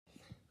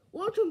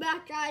Welcome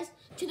back, guys.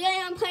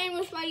 Today I'm playing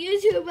with my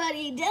YouTube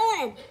buddy,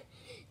 Dylan.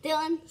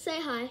 Dylan,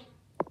 say hi.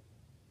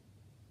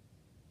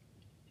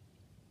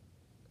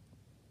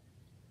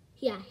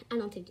 Yeah, I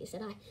don't think you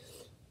said hi.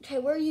 Okay,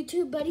 we're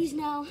YouTube buddies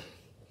now.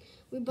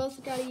 We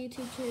both got a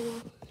YouTube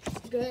channel.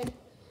 Good.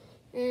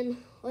 And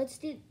let's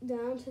get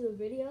down to the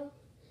video.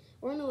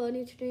 We're on the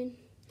loading screen.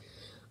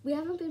 We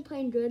haven't been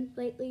playing good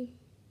lately.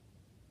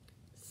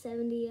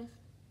 70th.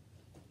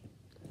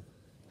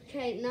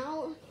 Okay,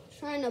 now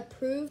trying to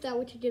prove that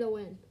we could get a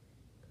win.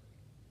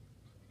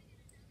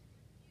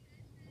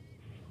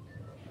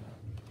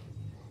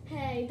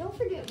 Hey, don't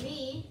forget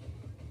me.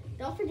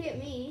 Don't forget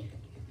me.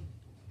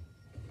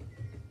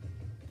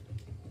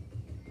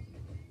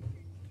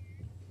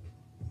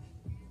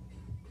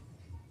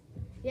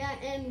 Yeah,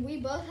 and we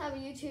both have a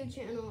YouTube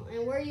channel,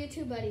 and we're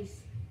YouTube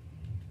buddies.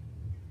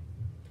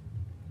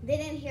 They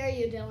didn't hear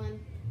you, Dylan.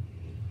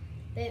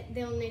 They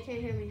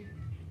can't hear me.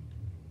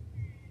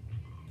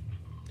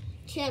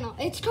 Channel.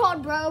 It's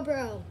called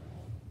Bro.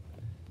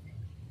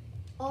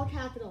 All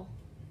capital.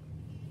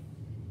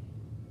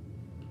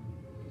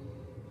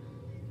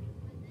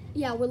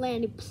 Yeah, we're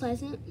landing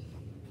Pleasant.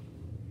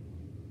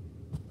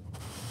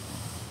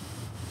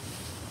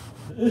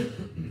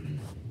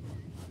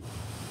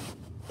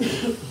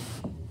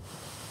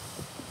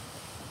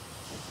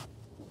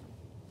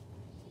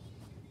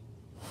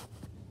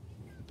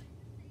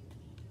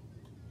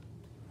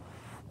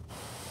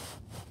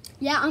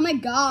 Yeah, oh my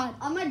god,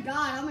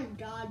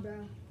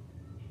 bro.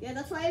 Yeah,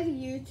 that's why I have a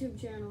YouTube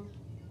channel.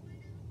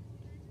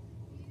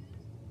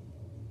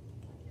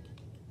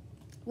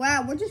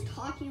 Wow, we're just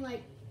talking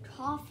like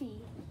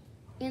coffee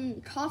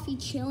and coffee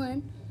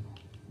chilling.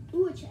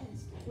 Ooh, a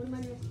chest. What am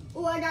I doing?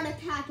 Oh, I got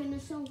attacked in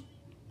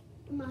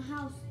my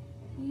house.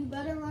 You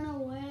better run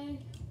away.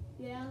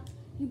 Yeah,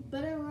 you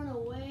better run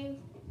away.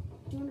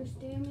 Do you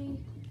understand me?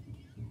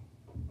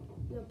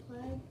 You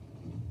plague.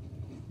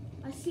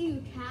 I see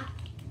you, cat.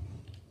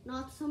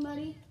 Knock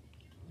somebody.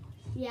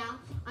 Yeah,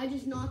 I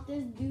just knocked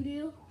this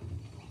doo-doo.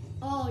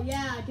 Oh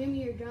yeah, give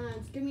me your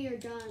guns. Give me your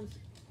guns.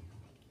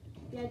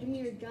 Yeah, give me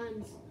your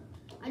guns.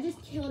 I just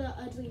killed an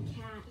ugly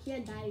cat. He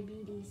had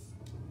diabetes.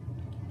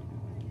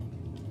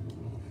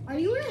 Are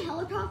you in a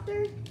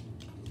helicopter?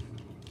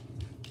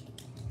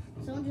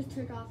 Someone just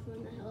took off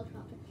in the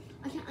helicopter.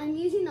 I'm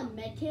using a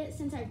med kit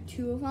since I have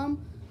 2 of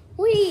them.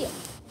 Wait,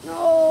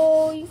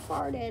 no, you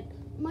farted.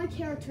 My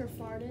character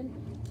farted.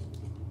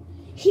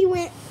 He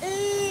went,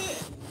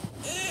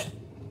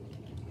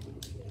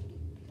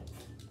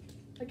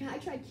 A guy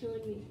tried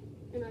killing me,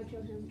 and I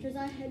killed him, because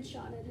I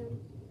headshotted him.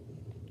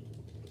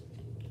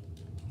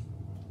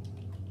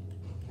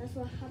 That's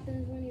what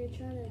happens when you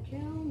try to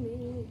kill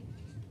me.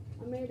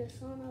 I made a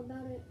song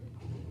about it.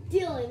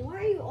 Dylan, why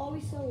are you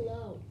always so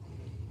low?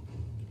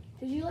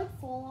 Did you, like,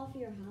 fall off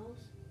your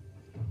house?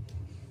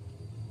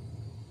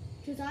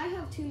 Because I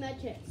have 2 med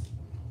kits.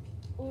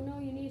 Oh, no,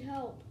 you need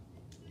help.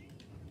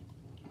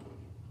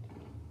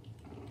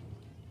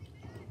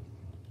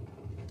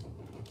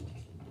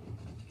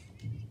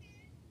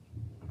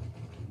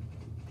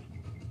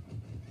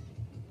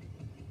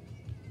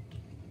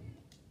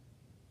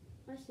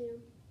 I see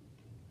him.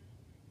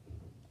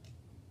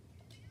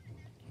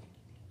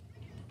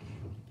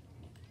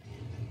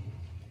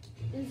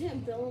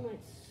 Isn't Bill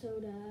like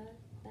soda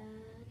bad?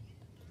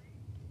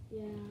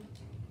 Yeah.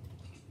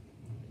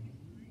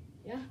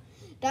 Yeah.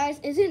 Guys,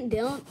 isn't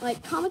Dylan,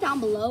 like, comment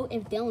down below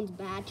if Dylan's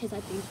bad, because I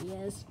think he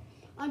is.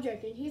 I'm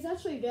joking. He's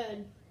actually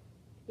good.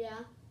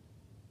 Yeah.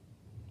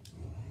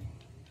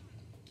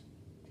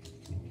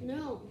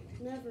 No,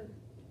 never.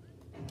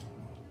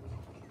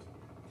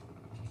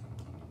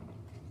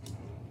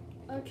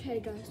 Okay,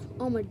 guys.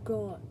 Oh my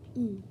god.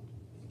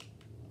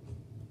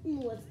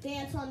 Let's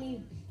dance on these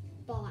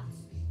bots.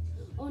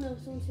 Oh no,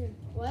 someone's here.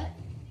 What?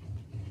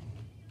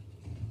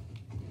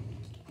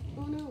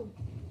 Oh no.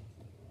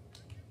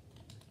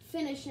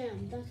 Finish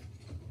him.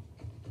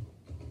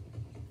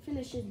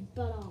 Finish his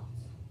butt off.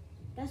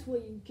 That's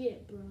what you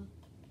get, bro.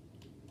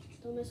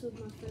 Don't mess with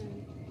my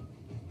friend.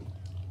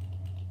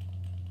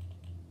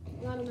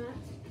 Got him, Max.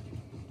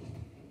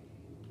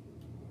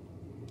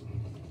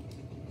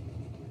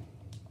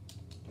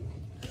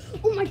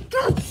 Oh my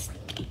god!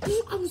 I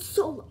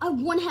have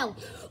 1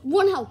 health.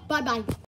 1 health. Bye-bye.